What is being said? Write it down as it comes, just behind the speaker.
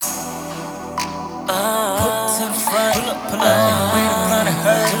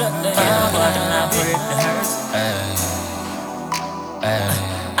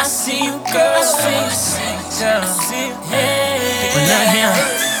girl. But look here,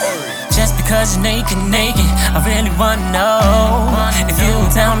 just because you're naked, I really wanna know if you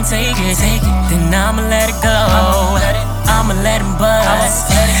gon' tell me take it, then I'ma let it go. I'ma let him bust,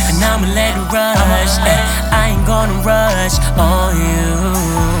 and I'ma let it rush. I ain't gonna rush on you.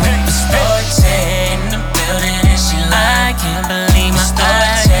 The store check in the building, and she like, I can't believe my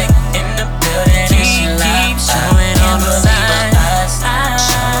eyes. In the building, and she like, showing all the signs,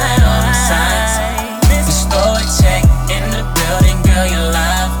 showing all the signs. The store check in the building, girl, you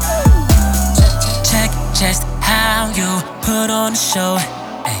live. Check just how you put on the show.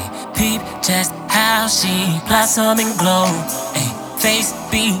 Ay, peep just how she blossom and glow. Ay, face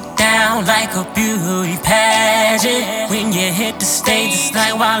beat down like a beauty pageant. When you hit the stage, it's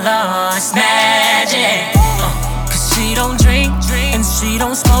like voila, it's magic. Cause she don't drink and she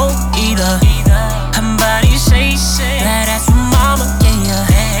don't smoke either. Her body shake, that ass from mama, yeah.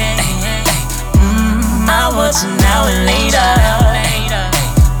 I want you now and later.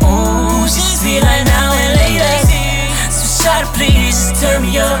 Ooh, she sweet like now and later. So shawty, please just turn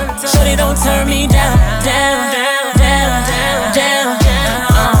me up. Shawty, don't turn me down.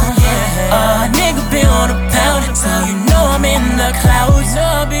 Nigga been on a pound, so you know I'm in the clouds.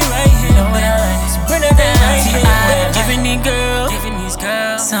 I'll be right here. So bring it down right here. I'm giving these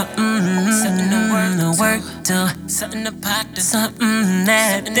girls something to work to, something to pop to, something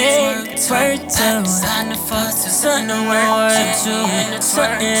that they twerk to, something to fuck to, something to work to,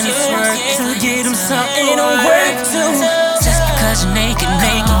 something to twerk to, get them something to work to. Just because you're naked,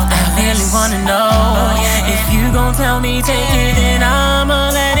 I really wanna know if you gon' tell me take it, then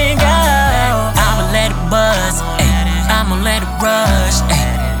I'ma let it go. I'ma let it buzz, I'ma let it rush.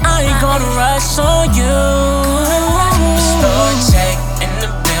 I ain't gonna rush on you. Store check in the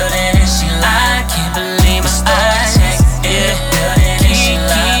building, and she like, I can't believe my eyes. Yeah,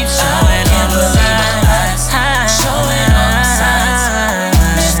 keep showing all the signs, showing all the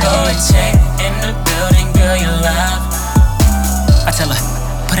signs. Store check in the building, girl, you live. I tell her,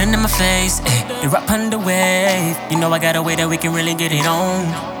 put it in my face, you're up on the wave. You know I got a way that we can really get it on.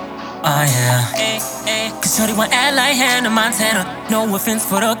 Oh yeah, cause shorty want act like Hannah Montana. No offense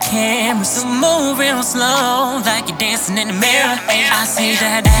for the camera, so move real slow, like you're dancing in the mirror. I see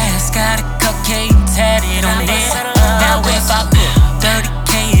that ass, got a cupcake tatted on it. Now if I put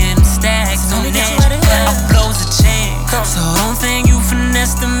 30K in the stacks on it, I blows a check. So don't think you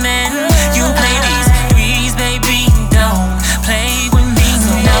finesse the man. You play these threes, baby, don't play with me,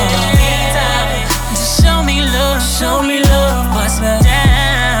 no. Just show me love, what's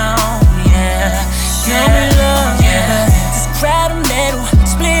down. Show me love, just grab a medal,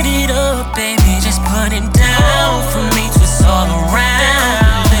 split it up, baby. Just put it down for me, twist all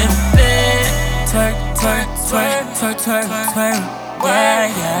around a little bit. Twerk, twerk, twerk, twerk, twerk, twerk.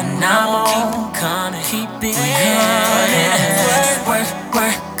 Yeah, now I'ma keep it coming. Work,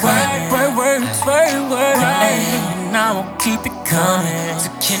 work, work, work, work, work, work. Now I'ma keep it coming. So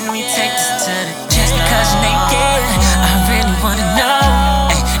can we take this to the just because you're naked? I really wanna know.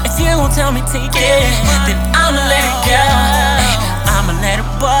 If you gon' tell me take it, then I'ma let it go.